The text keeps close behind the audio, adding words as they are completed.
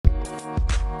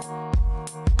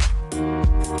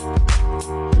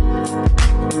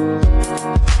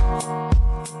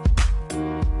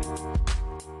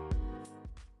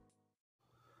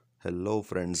Hello,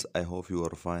 friends. I hope you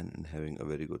are fine and having a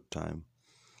very good time.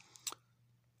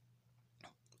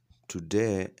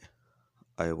 Today,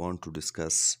 I want to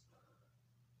discuss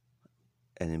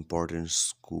an important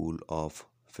school of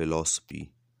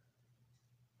philosophy,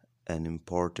 an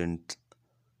important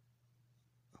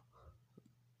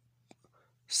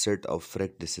set of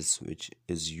practices which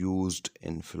is used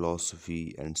in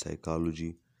philosophy and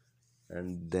psychology,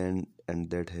 and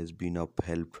that has been of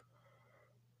help,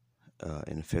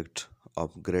 in fact,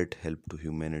 of great help to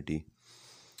humanity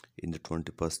in the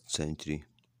 21st century,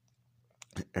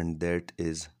 and that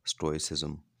is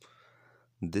Stoicism.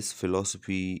 This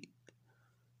philosophy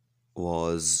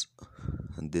was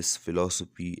this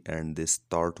philosophy and this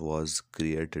thought was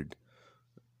created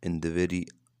in the very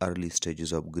early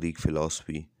stages of Greek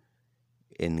philosophy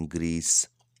in Greece,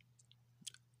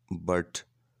 but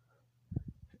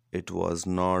it was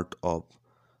not of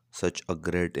such a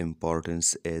great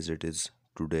importance as it is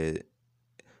today,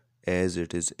 as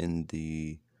it is in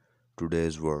the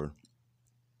today's world.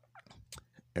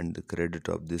 And the credit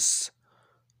of this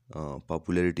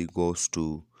popularity goes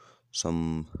to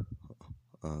some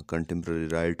contemporary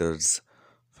writers,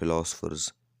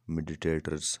 philosophers,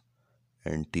 meditators,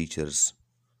 and teachers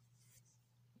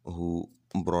who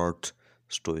brought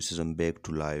Stoicism back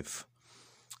to life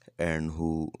and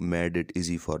who made it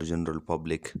easy for general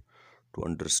public to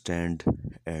understand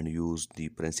and use the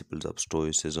principles of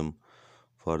Stoicism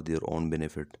for their own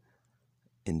benefit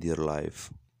in their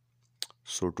life.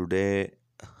 So today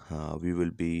we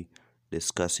will be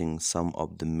discussing some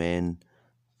of the main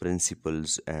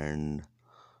principles and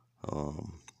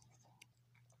um,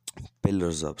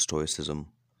 pillars of Stoicism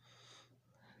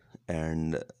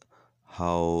and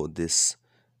how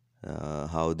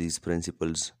how these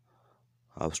principles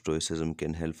of Stoicism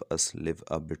can help us live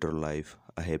a better life,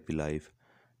 a happy life,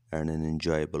 and an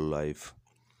enjoyable life,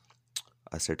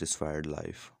 a satisfied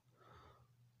life.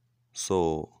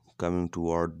 So, coming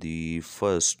toward the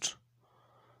first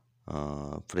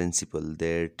principle,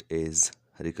 that is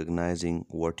recognizing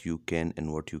what you can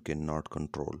and what you cannot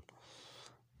control.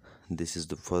 This is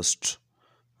the first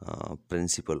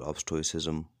principle of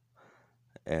Stoicism,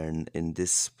 and in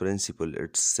this principle,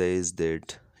 it says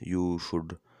that you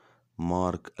should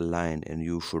mark a line and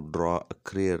you should draw a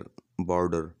clear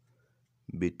border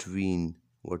between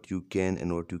what you can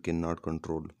and what you cannot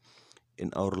control.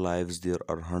 In our lives, there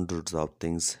are hundreds of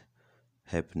things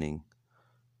happening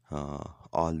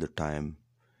all the time,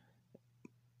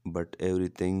 but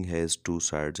everything has two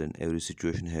sides and every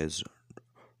situation has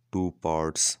two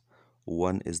parts.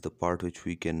 One is the part which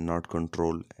we cannot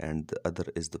control, and the other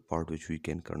is the part which we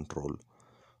can control.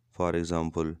 For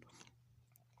example,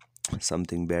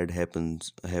 something bad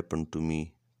happened to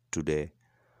me today.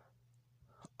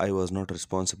 I was not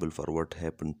responsible for what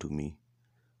happened to me.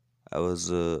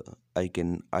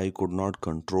 I could not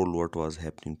control what was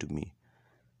happening to me.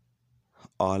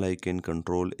 All I can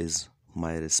control is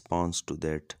my response to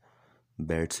that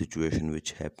bad situation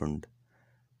which happened.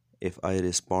 If I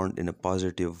respond in a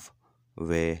positive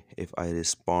way, if I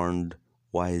respond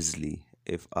wisely,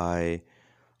 if I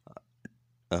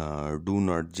do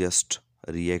not just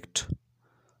react,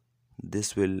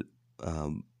 this will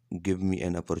give me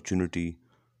an opportunity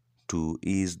to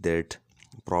ease that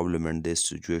problem and this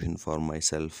situation for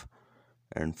myself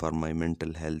and for my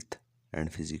mental health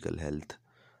and physical health.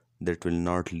 That will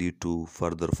not lead to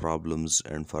further problems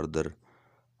and further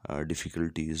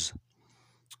difficulties.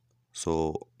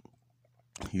 So,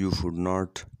 you should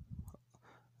not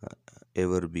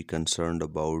ever be concerned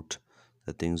about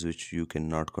the things which you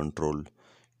cannot control.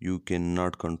 You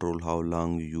cannot control how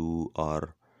long you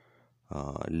are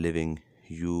living.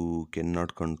 You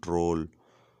cannot control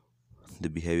the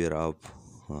behavior of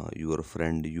your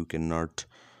friend. You cannot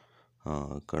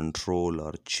control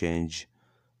or change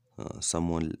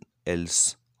someone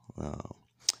else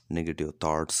negative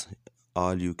thoughts.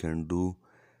 All you can do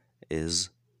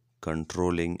is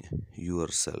controlling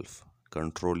yourself,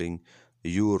 controlling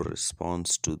your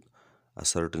response to a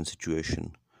certain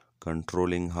situation,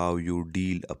 controlling how you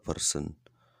deal a person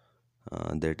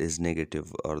that is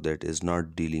negative or that is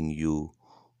not dealing you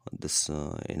this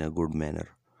in a good manner.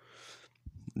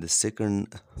 The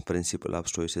second principle of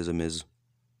Stoicism is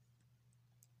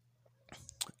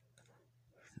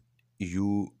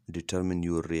you determine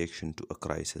your reaction to a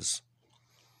crisis,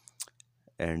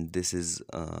 and this is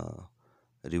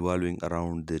revolving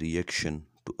around the reaction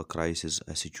to a crisis,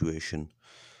 a situation.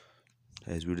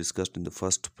 As we discussed in the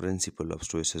first principle of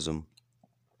Stoicism,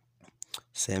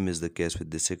 same is the case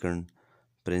with the second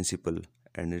principle,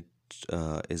 and it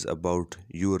is about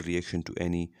your reaction to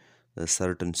any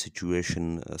certain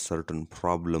situation, a certain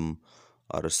problem,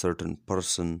 or a certain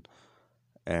person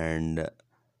and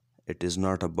it is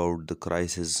not about the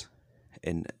crisis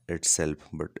in itself,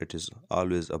 but it is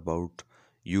always about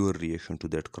your reaction to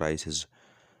that crisis.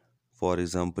 For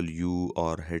example, you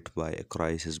are hit by a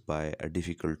crisis, by a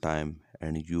difficult time,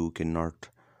 and you cannot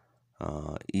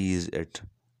ease it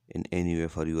in any way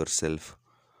for yourself.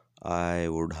 I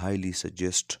would highly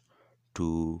suggest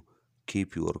to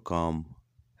keep your calm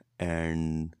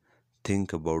and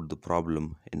think about the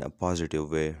problem in a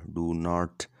positive way. Do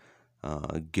not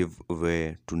give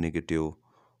way to negative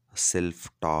self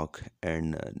talk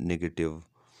and negative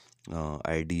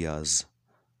ideas,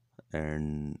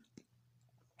 and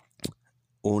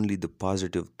only the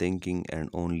positive thinking and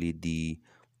only the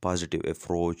positive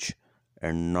approach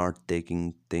and not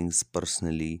taking things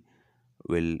personally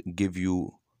will give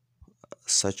you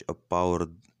such a power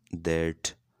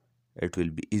that it will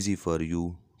be easy for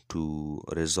you to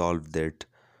resolve that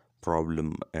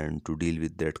problem and to deal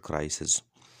with that crisis.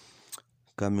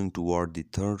 Coming toward the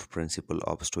third principle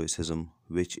of Stoicism,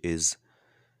 which is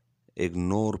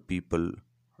ignore people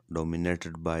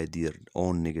dominated by their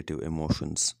own negative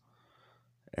emotions.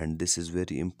 And this is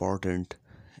very important,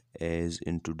 as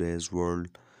in today's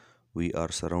world we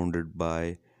are surrounded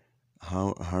by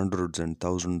hundreds and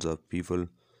thousands of people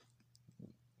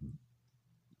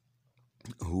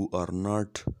who are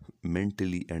not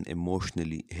mentally and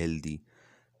emotionally healthy.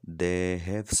 They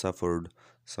have suffered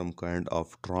some kind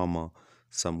of trauma,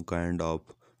 some kind of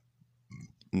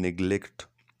neglect,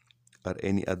 or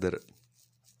any other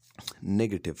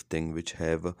negative thing which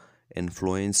have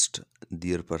influenced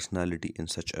their personality in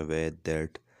such a way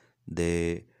that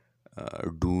they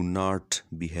do not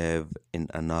behave in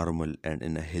a normal and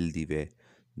in a healthy way.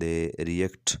 They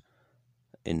react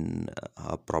in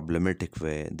a problematic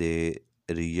way. They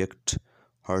react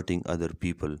hurting other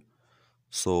people.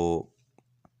 So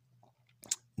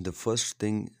the first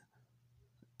thing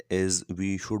is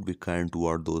we should be kind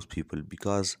toward those people,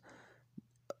 because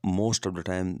most of the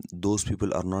time those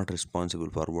people are not responsible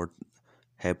for what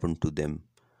happened to them.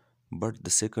 But the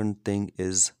second thing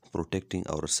is protecting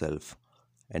ourselves,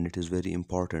 and it is very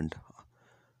important.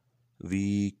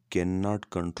 We cannot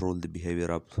control the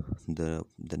behavior of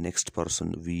the next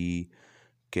person. We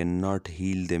cannot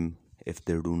heal them if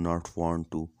they do not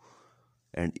want to,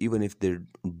 and even if they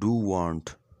do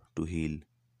want to heal,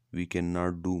 we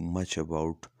cannot do much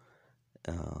about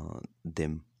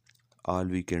them. All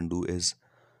we can do is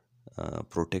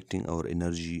protecting our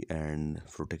energy and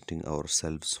protecting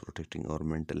ourselves, protecting our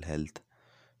mental health,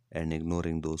 and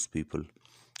ignoring those people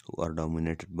who are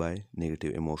dominated by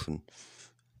negative emotion.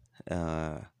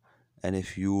 uh, and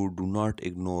if you do not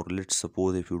ignore, let's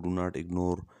suppose if you do not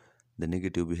ignore the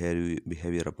negative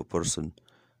behavior of a person,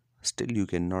 still you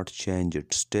cannot change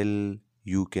it, still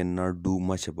you cannot do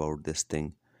much about this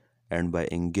thing. And by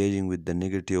engaging with the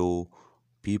negative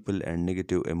people and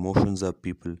negative emotions of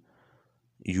people,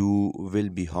 you will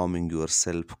be harming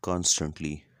yourself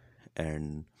constantly,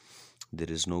 and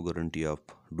there is no guarantee of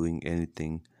doing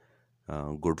anything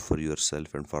good for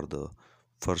yourself and for the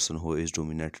person who is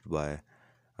dominated by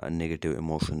negative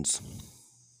emotions.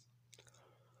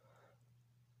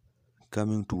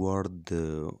 Coming toward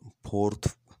the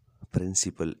fourth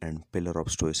principle and pillar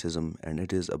of Stoicism, and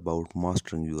it is about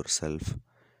mastering yourself.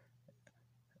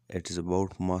 It is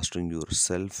about mastering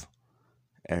yourself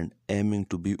and aiming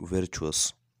to be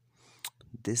virtuous.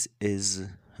 This is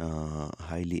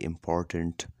highly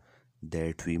important,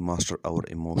 that we master our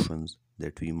emotions,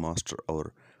 that we master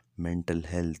our mental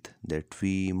health, that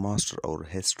we master our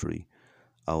history,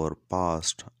 our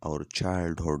past, our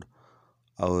childhood,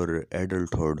 our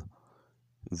adulthood.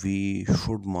 We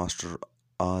should master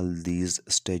all these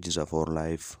stages of our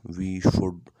life. We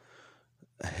should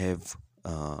have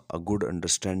a good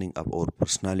understanding of our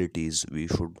personalities. We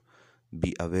should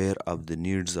be aware of the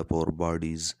needs of our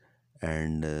bodies,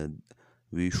 and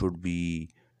we should be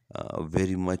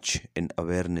very much in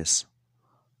awareness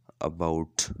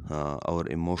about our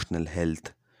emotional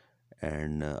health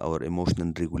and our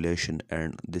emotional regulation.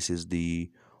 And this is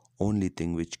the only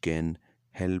thing which can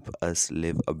help us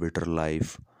live a better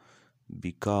life,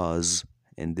 because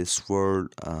in this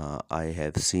world I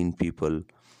have seen people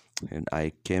and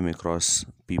I came across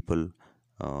people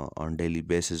on daily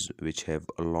basis which have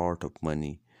a lot of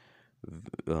money,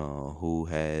 who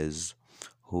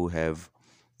have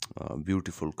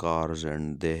beautiful cars,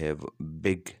 and they have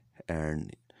big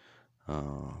and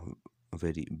uh,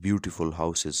 very beautiful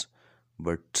houses,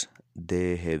 but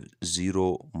they have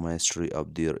zero mastery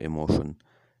of their emotion,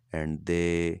 and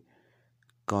they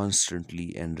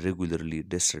constantly and regularly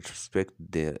disrespect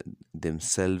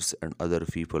themselves and other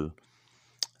people,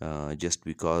 just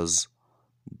because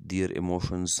their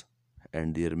emotions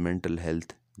and their mental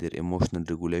health Their emotional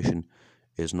regulation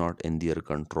is not in their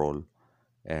control,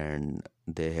 and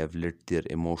they have let their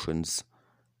emotions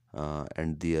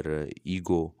and their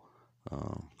ego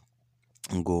uh,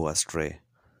 go astray.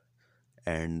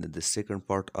 And the second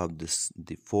part of this,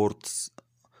 the fourth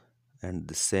and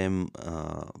the same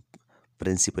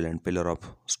principle and pillar of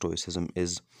stoicism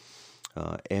is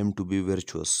aim to be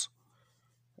virtuous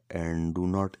and do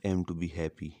not aim to be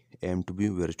happy, aim to be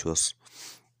virtuous.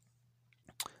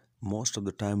 Most of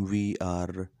the time we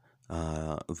are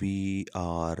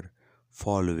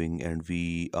following and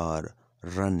we are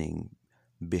running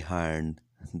behind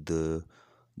the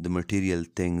the material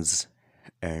things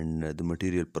and the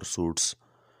material pursuits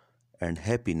and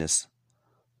happiness.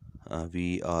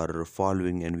 We are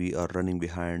following and we are running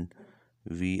behind.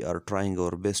 We are trying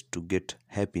our best to get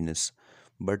happiness,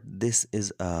 but this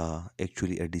is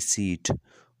actually a deceit.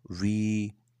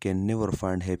 We can never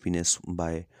find happiness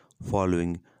by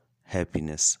following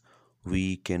happiness.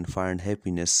 We can find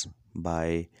happiness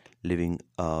by living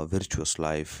a virtuous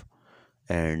life,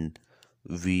 and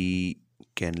we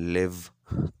can live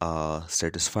a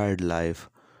satisfied life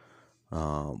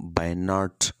by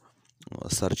not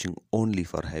searching only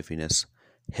for happiness.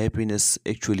 Happiness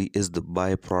actually is the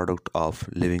byproduct of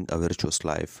living a virtuous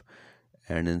life.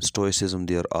 And in Stoicism,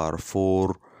 there are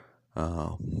four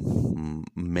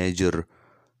major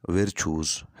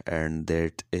virtues, and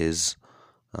that is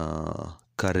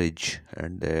courage,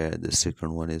 and the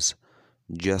second one is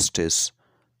justice,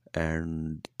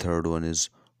 and third one is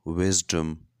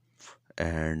wisdom,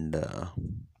 and the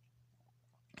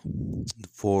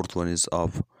fourth one is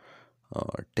of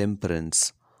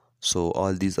temperance. So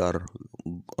all these are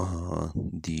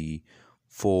the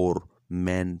four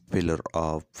main pillar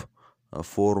of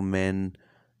four main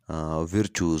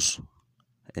virtues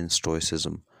in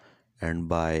Stoicism, and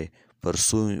by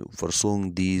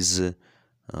pursuing these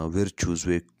virtues,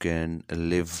 we can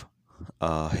live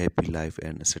a happy life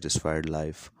and a satisfied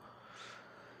life.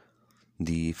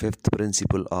 The fifth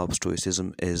principle of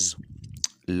Stoicism is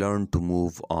learn to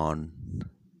move on.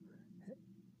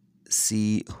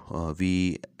 See,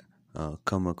 we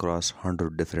come across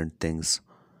 100 different things,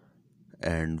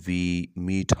 and we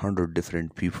meet 100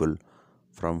 different people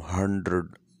from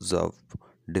hundreds of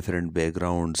different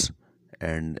backgrounds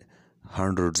and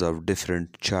hundreds of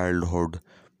different childhood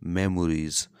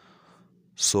memories.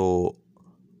 So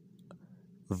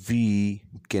we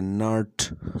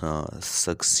cannot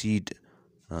succeed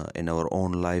in our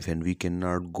own life, and we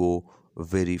cannot go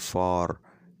very far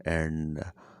and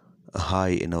high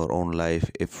in our own life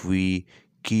if we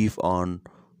keep on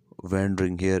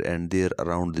wandering here and there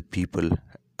around the people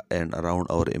and around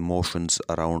our emotions,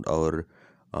 around our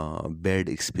bad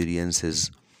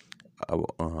experiences.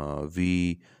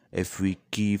 We If we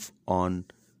keep on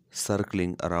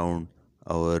circling around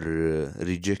our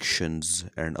rejections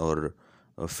and our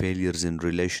failures in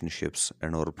relationships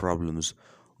and our problems,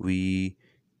 we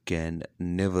can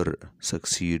never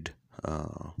succeed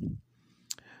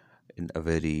in a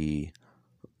very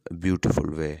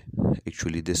beautiful way.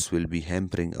 Actually, this will be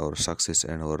hampering our success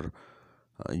and our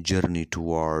journey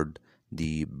toward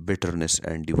the bitterness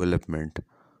and development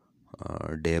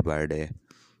day by day.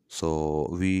 So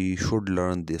we should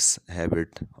learn this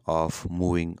habit of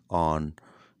moving on,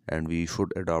 and we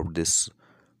should adopt this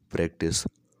practice.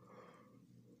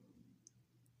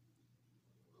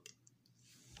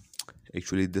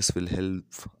 Actually, this will help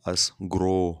us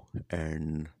grow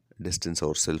and distance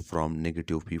ourselves from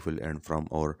negative people and from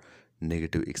our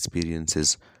negative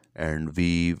experiences, and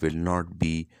we will not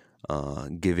be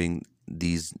giving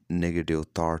these negative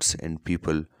thoughts and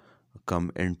people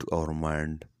come into our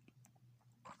mind.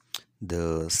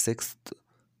 The sixth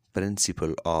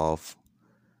principle of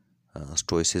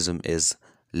Stoicism is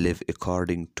live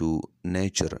according to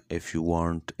nature if you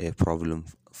want a problem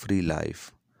free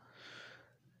life.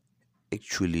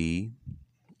 Actually,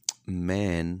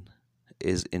 man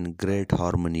is in great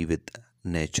harmony with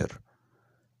nature.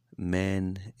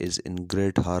 Man is in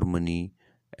great harmony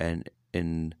and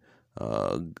in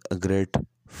a great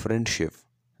friendship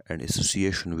and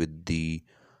association with the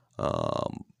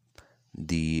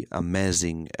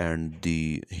amazing and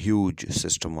the huge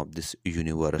system of this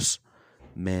universe.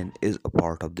 Man is a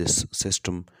part of this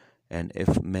system, and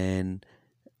if man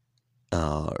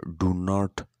do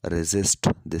not resist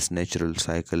this natural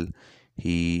cycle,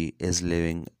 he is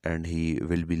living and he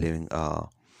will be living a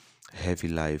happy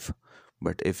life.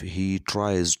 But if he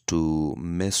tries to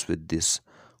mess with this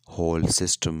whole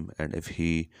system, and if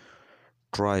he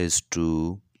tries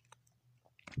to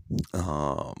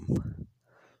um,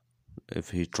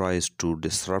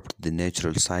 disrupt the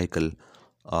natural cycle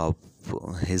of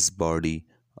his body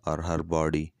or her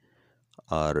body,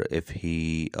 or if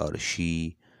he or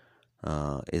she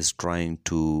is trying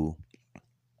to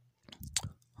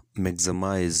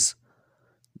maximize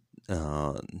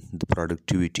the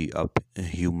productivity of a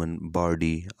human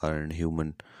body or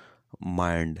human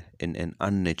mind in an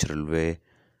unnatural way,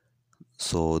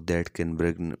 so that can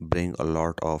bring a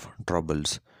lot of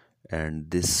troubles, and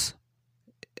this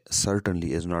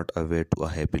certainly is not a way to a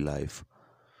happy life.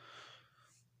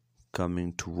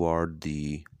 Coming toward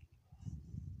the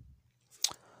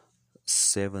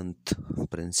seventh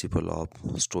principle of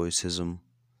stoicism,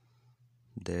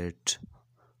 that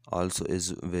also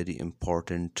is very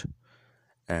important,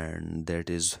 and that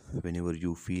is whenever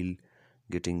you feel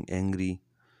getting angry,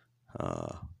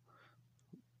 uh,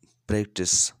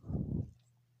 practice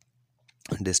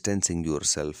distancing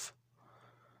yourself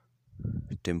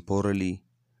temporally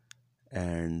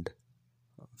and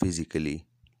physically.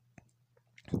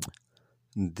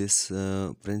 This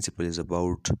principle is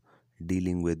about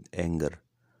dealing with anger,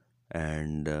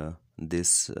 and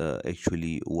this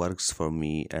actually works for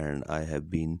me, and I have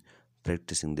been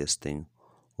practicing this thing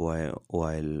while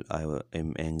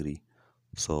am angry.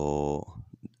 So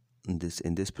this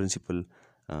in this principle,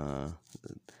 uh,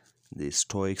 the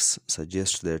Stoics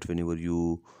suggest that whenever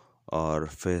you are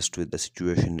faced with a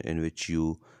situation in which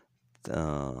you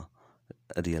uh,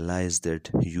 realize that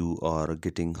you are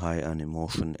getting high on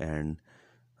emotion, and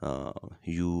uh,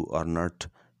 you are not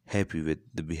happy with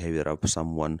the behavior of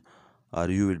someone, or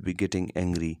you will be getting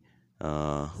angry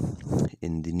uh,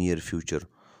 in the near future,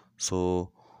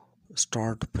 so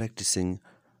start practicing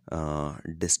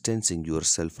distancing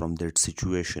yourself from that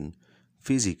situation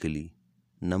physically.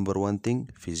 Number one thing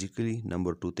physically,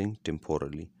 number two thing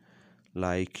temporally.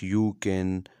 Like you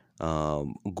can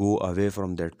go away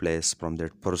from that place, from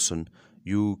that person.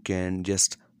 You can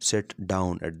just sit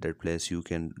down at that place, you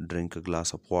can drink a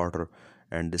glass of water,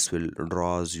 and this will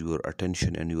draws your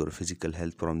attention and your physical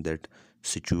health from that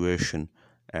situation.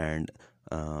 And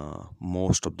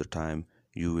most of the time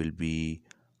you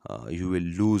will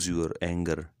lose your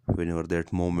anger whenever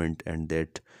that moment and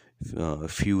that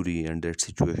fury and that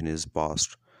situation is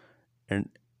past. And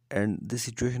and the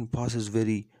situation passes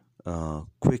very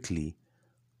quickly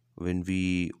when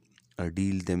we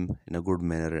deal them in a good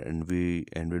manner, and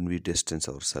when we distance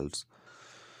ourselves.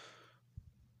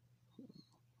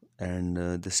 And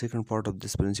the second part of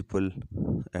this principle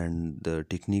and the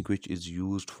technique which is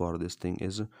used for this thing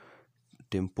is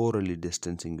temporally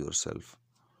distancing yourself.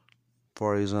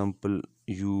 For example,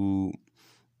 you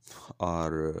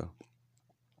are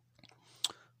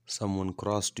someone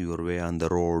crossed your way on the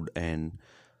road, and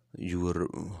your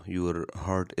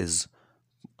heart is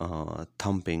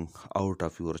thumping out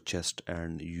of your chest,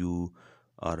 and you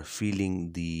are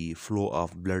feeling the flow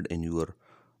of blood in your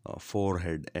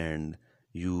forehead, and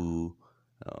you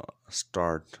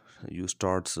start you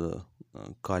starts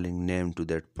calling name to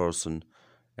that person,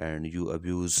 and you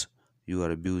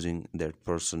are abusing that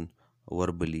person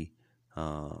verbally,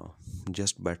 uh,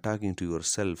 just by talking to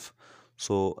yourself.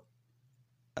 So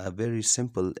a very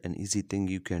simple and easy thing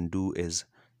you can do is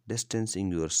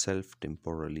distancing yourself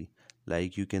temporally.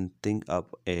 Like you can think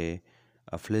up a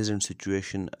pleasant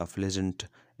situation, a pleasant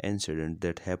incident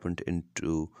that happened in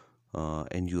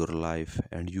your life,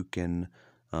 and you can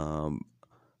um,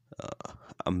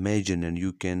 imagine, and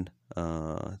you can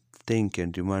think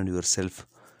and remind yourself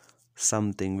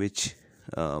something which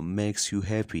makes you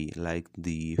happy, like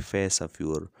the face of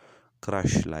your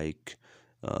crush, like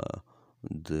uh,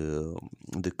 the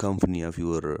the company of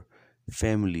your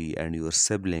family and your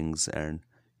siblings and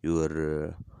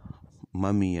your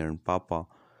mummy and papa,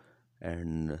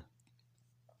 and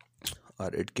or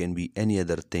it can be any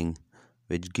other thing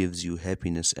which gives you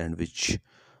happiness, and which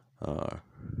uh,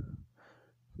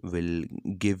 will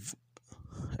give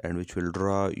and which will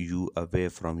draw you away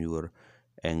from your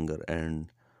anger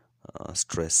and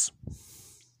stress.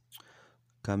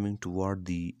 Coming toward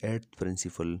the eighth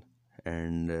principle,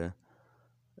 and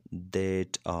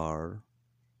that are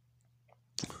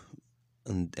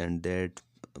and that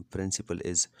principle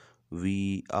is,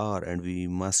 we are and we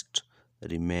must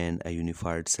remain a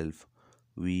unified self.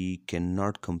 We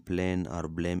cannot complain or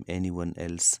blame anyone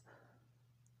else.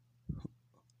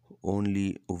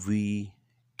 Only we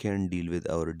can deal with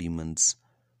our demons,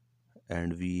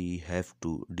 and we have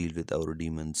to deal with our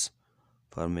demons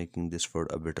for making this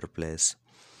world a better place.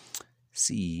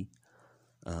 See,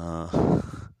 uh,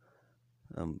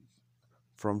 um,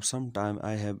 from some time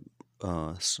I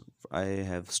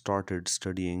have started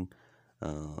studying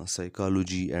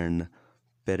psychology and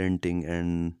parenting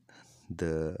and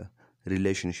the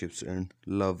relationships and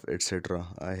love, etc.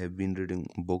 I have been reading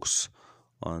books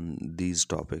on these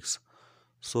topics.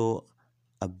 So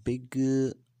a big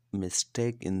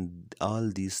mistake in all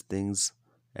these things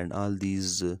and all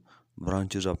these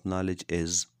branches of knowledge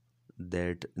is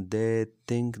that they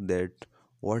think that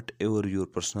whatever your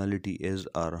personality is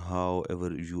or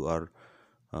however you are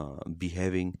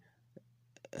behaving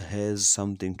has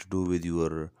something to do with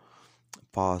your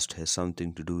past, has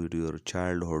something to do with your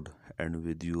childhood and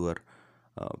with your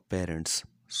parents.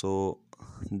 So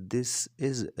this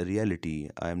is reality,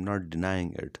 I am not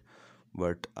denying it,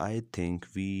 but I think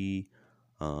we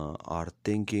are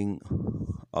thinking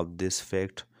of this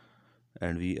fact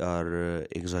and we are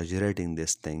exaggerating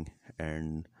this thing,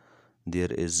 and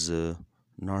there is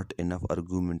not enough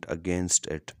argument against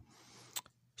it.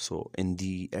 So in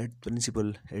the ed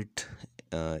principle, it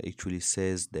actually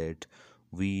says that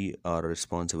we are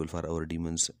responsible for our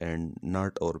demons and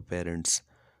not our parents,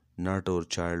 not our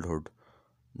childhood,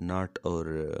 not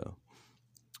our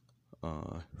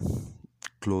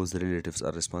close relatives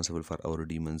are responsible for our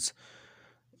demons.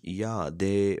 Yeah,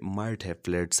 they might have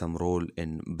played some role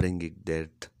in bringing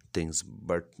that things,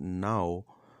 but now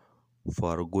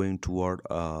for going toward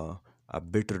a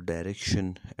better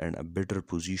direction and a better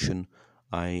position,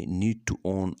 I need to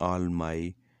own all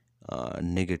my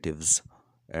negatives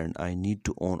and I need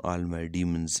to own all my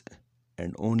demons,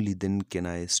 and only then can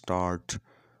I start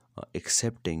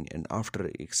accepting, and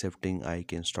after accepting I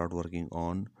can start working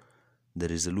on the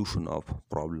resolution of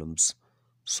problems.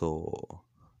 So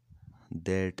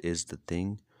that is the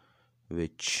thing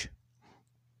which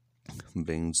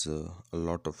brings a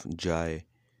lot of joy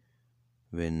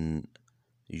when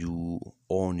you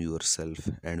own yourself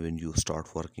and when you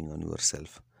start working on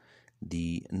yourself.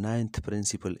 The ninth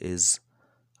principle is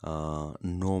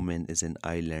no man is an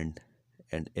island,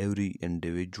 and every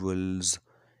individual's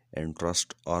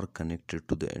interest are connected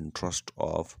to the interest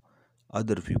of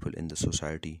other people in the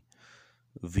society.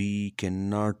 We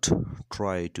cannot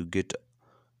try to get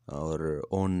our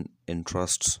own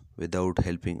interests without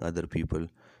helping other people,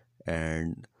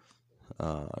 and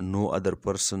no other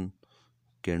person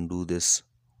can do this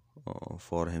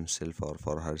for himself or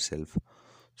for herself.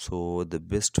 So the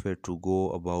best way to go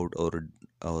about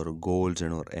our goals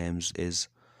and our aims is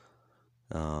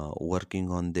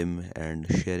working on them and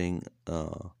sharing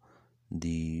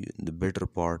the better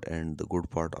part and the good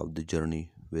part of the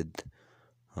journey with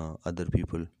other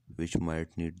people which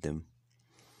might need them.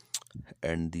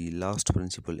 And the last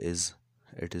principle is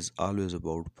it is always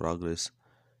about progress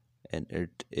and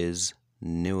it is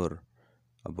never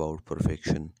about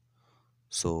perfection.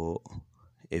 So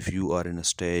if you are in a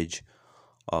stage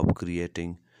of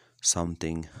creating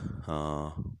something,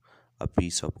 a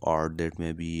piece of art, that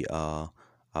may be a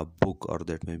book or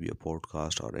that may be a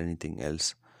podcast or anything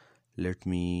else, let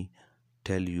me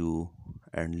tell you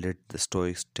and let the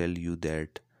Stoics tell you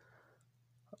that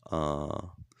uh,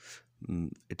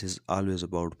 it is always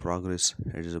about progress,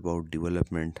 it is about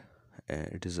development,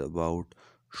 it is about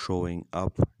showing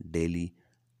up daily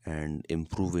and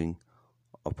improving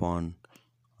upon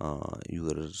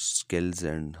your skills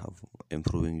and of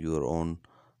improving your own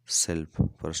self,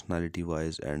 personality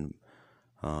wise and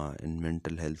in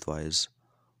mental health wise.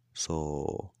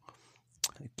 So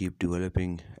keep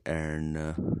developing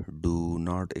and do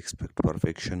not expect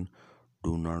perfection,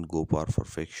 do not go for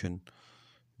perfection,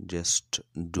 just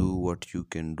do what you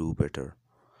can do better.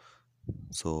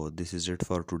 So this is it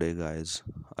for today, guys.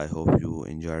 I hope you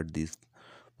enjoyed this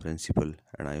principle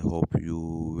and I hope you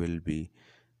will be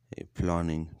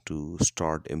planning to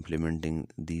start implementing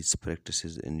these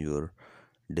practices in your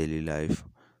daily life.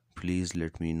 Please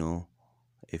let me know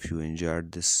if you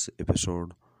enjoyed this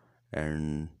episode,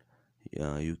 and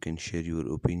you can share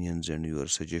your opinions and your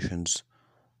suggestions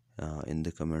in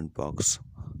the comment box.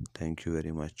 Thank you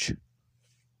very much.